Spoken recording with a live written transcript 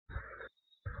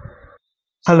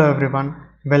Hello everyone,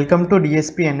 welcome to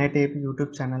DSP NIT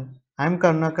YouTube channel. I am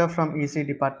Karunakar from EC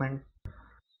department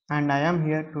and I am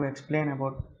here to explain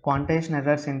about quantization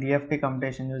errors in DFT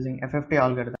computation using FFT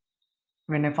algorithm.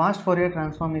 When a fast Fourier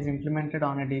transform is implemented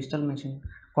on a digital machine,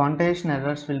 quantization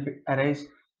errors will arise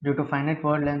due to finite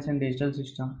word lengths in digital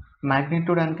system.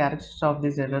 Magnitude and characteristics of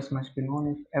these errors must be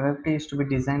known if FFT is to be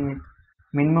designed with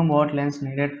minimum word lengths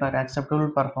needed for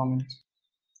acceptable performance.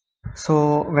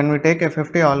 So when we take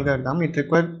FFT algorithm, it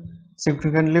requires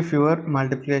significantly fewer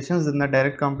multiplications than the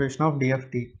direct computation of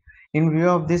DFT. In view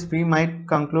of this, we might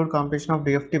conclude computation of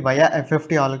DFT via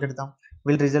FFT algorithm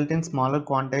will result in smaller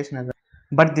quantization error.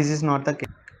 But this is not the case.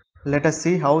 Let us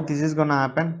see how this is gonna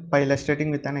happen by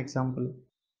illustrating with an example.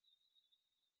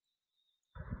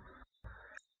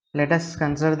 Let us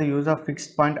consider the use of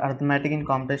fixed point arithmetic in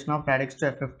computation of radix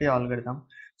to FFT algorithm.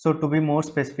 So to be more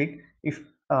specific, if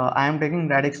I am taking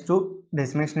radix to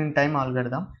decimation in time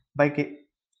algorithm by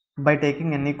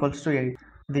taking n equals to 8.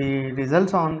 The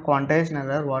results on quantization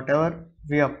error, whatever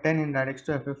we obtain in radix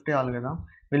to FFT algorithm,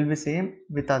 will be same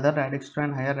with other radix to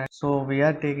and higher radix. So we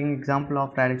are taking example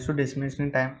of radix to decimation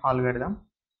in time algorithm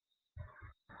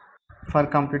for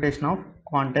computation of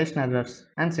quantization errors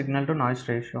and signal to noise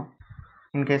ratio.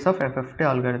 In case of FFT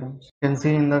algorithms, you can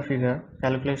see in the figure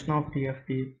calculation of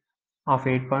TFT of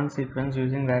 8-point sequence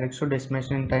using radix to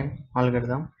decimation in time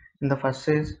algorithm. In the first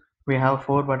stage, we have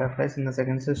 4 butterflies, in the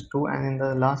second stage 2, and in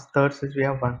the last third stage we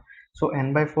have 1. So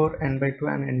n by 4, n by 2,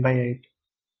 and n by 8.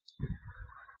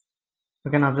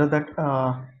 You can observe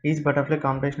that each butterfly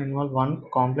computation involves one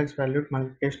complex valued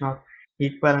multiplication of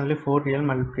equivalently 4 real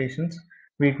multiplications.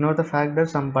 We ignore the fact that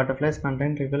some butterflies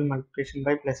contain trivial multiplication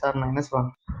by plus or minus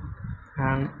 1.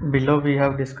 And below we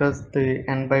have discussed the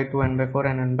n by 2, n by 4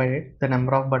 and n by 8, the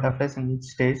number of butterflies in each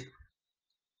stage.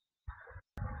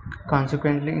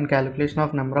 Consequently, in calculation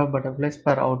of number of butterflies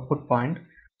per output point,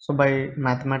 so by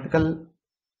mathematical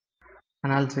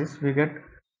analysis we get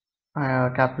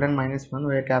Kaplan minus 1,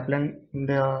 where Kaplan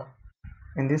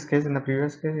in this case, in the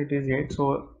previous case it is 8,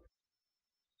 so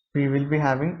we will be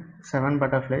having 7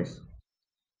 butterflies.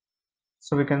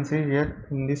 So we can see here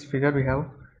in this figure we have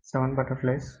 7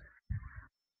 butterflies.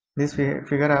 This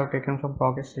figure I have taken from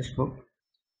Progress textbook.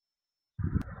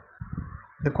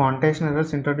 The quantization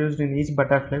errors introduced in each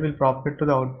butterfly will propagate to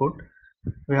the output.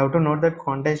 We have to note that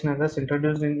quantization errors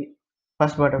introduced in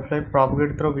first butterfly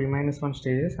propagate through v minus 1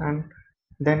 stages, and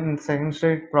then in second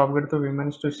stage propagate through v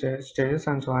minus 2 stages,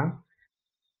 and so on.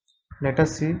 Let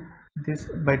us see this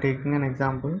by taking an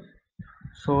example.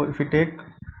 So if we take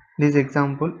this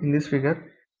example in this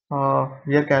figure,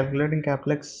 we are calculating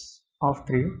capital X of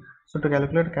 3. So to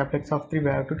calculate capital X of 3, we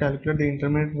have to calculate the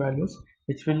intermediate values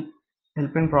which will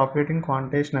help in propagating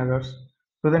quantization errors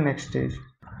to the next stage.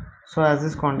 So as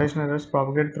this quantization errors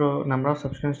propagate through number of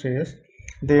subsequent stages,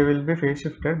 they will be phase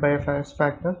shifted by a phase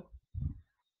factor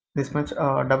this much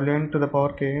Wn to the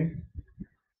power Kn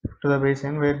to the base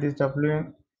n, where this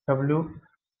W to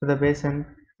the base n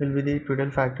will be the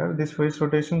twiddle factor. These phase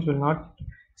rotations will not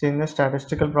change the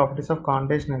statistical properties of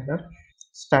quantization error.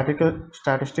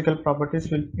 Statistical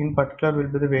properties will in particular will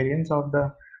be the variance of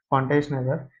the quantization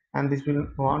error, and this will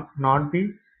not be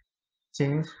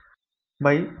changed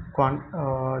by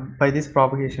this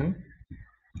propagation.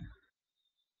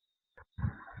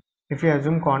 If we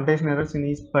assume quantization errors in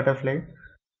each butterfly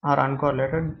are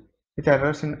uncorrelated with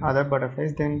errors in other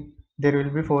butterflies, then there will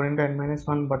be 4 into n minus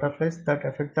 1 butterflies that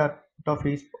affect the output of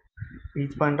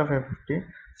each point of FFT.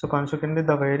 So consequently,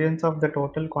 the variance of the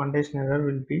total quantization error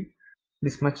will be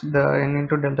this much, the n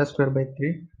into delta square by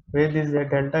 3, where this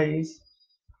delta is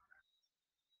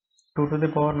 2 to the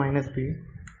power minus b.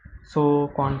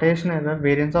 So quantization error,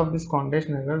 variance of this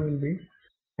quantization error will be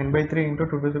n by 3 into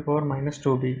 2 to the power minus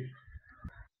 2b.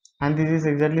 And this is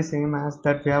exactly same as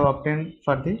that we have obtained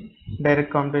for the direct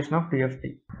computation of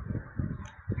DFT.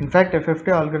 In fact, FFT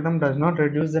algorithm does not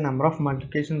reduce the number of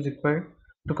multiplications required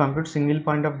to compute single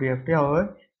point of DFT.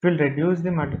 However, it will reduce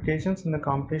the multiplications in the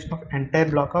computation of entire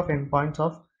block of endpoints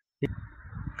of DFT.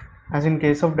 As in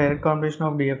case of direct computation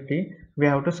of DFT, we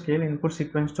have to scale input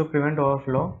sequence to prevent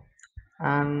overflow,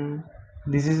 and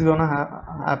this is gonna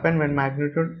happen when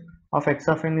magnitude of x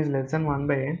of n is less than 1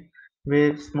 by n,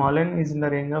 where small n is in the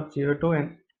range of 0 to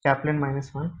n capital N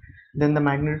minus 1. Then the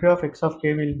magnitude of x of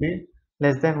k will be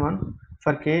less than 1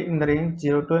 for k in the range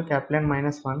 0 to capital N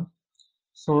minus 1.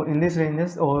 So in these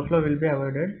ranges, overflow will be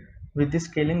avoided. With this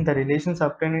scaling, the relations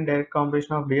obtained in direct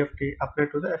computation of DFT apply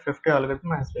to the FFT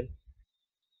algorithm as well.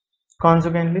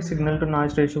 Consequently, signal to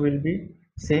noise ratio will be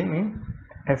same in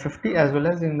FFT as well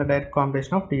as in the direct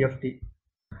computation of DFT.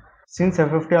 Since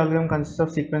FFT algorithm consists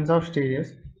of sequence of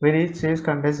stages, where each stage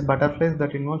contains butterflies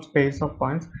that involves pairs of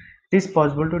points. It is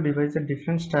possible to devise a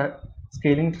different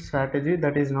scaling strategy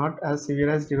that is not as severe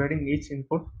as dividing each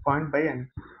input point by n.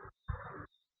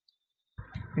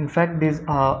 In fact, this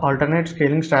alternate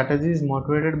scaling strategy is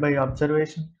motivated by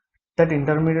observation that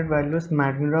intermediate values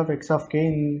magnitude of x of k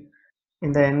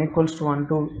in the n equals to 1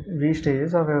 to v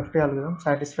stages of FT algorithm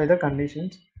satisfy the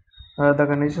conditions. The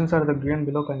conditions are the given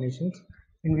below conditions.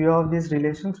 In view of these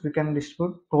relations, we can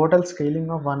distribute total scaling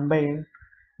of 1 by n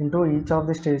into each of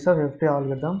the stages of FT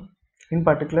algorithm. In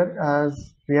particular,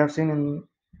 as we have seen in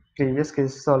previous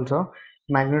cases also,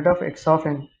 magnitude of x of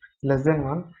n less than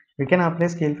 1, we can apply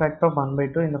scale factor of 1 by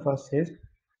 2 in the first stage.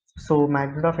 So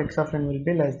magnitude of x of n will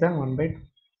be less than 1 by 2.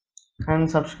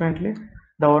 And subsequently,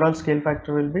 the overall scale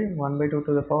factor will be 1 by 2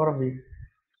 to the power of v,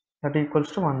 that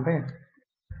equals to 1 by n.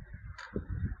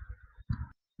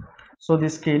 So the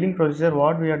scaling procedure,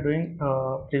 what we are doing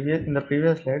in the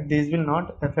previous slide, these will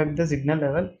not affect the signal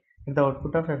level in the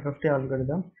output of FFT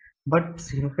algorithm, but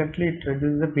significantly it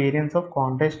reduces the variance of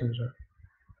quantized measure.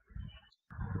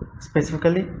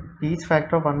 Specifically, each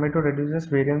factor of 1 by 2 reduces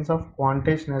variance of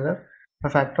quantized error a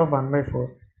factor of 1 by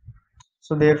 4.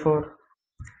 So therefore,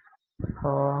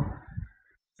 uh,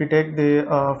 if we take the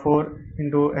 4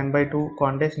 into n by 2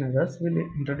 quantized errors, we'll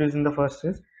introduce in the first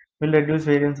stage, will reduce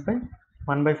variance by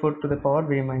 1 by 4 to the power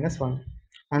v minus 1,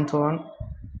 and so on,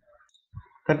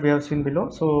 that we have seen below.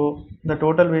 So the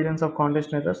total variance of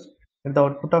quantized errors at the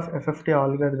output of FFT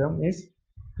algorithm is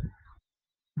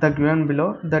the given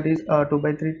below, that is 2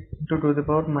 by 3 to the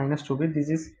power minus 2b. This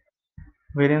is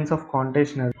variance of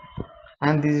quantized error,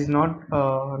 and this is not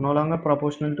no longer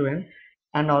proportional to n.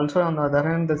 And also on the other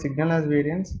hand, the signal has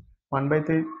variance 1 by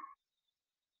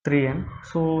 3n.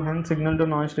 So hence signal to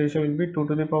noise ratio will be 2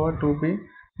 to the power 2b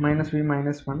minus v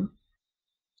minus 1.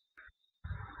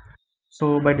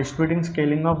 So by distributing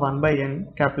scaling of 1 by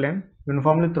n capital N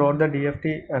uniformly throughout the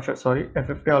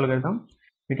FFT algorithm,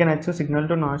 we can achieve signal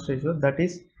to noise ratio that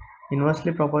is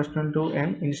inversely proportional to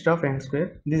n instead of n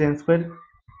square. This n square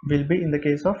will be in the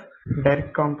case of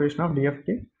direct computation of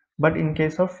DFT, but in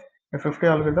case of FFT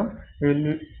algorithm,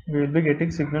 we will be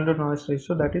getting signal to noise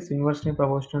ratio that is inversely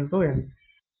proportional to n.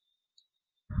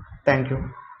 Thank you.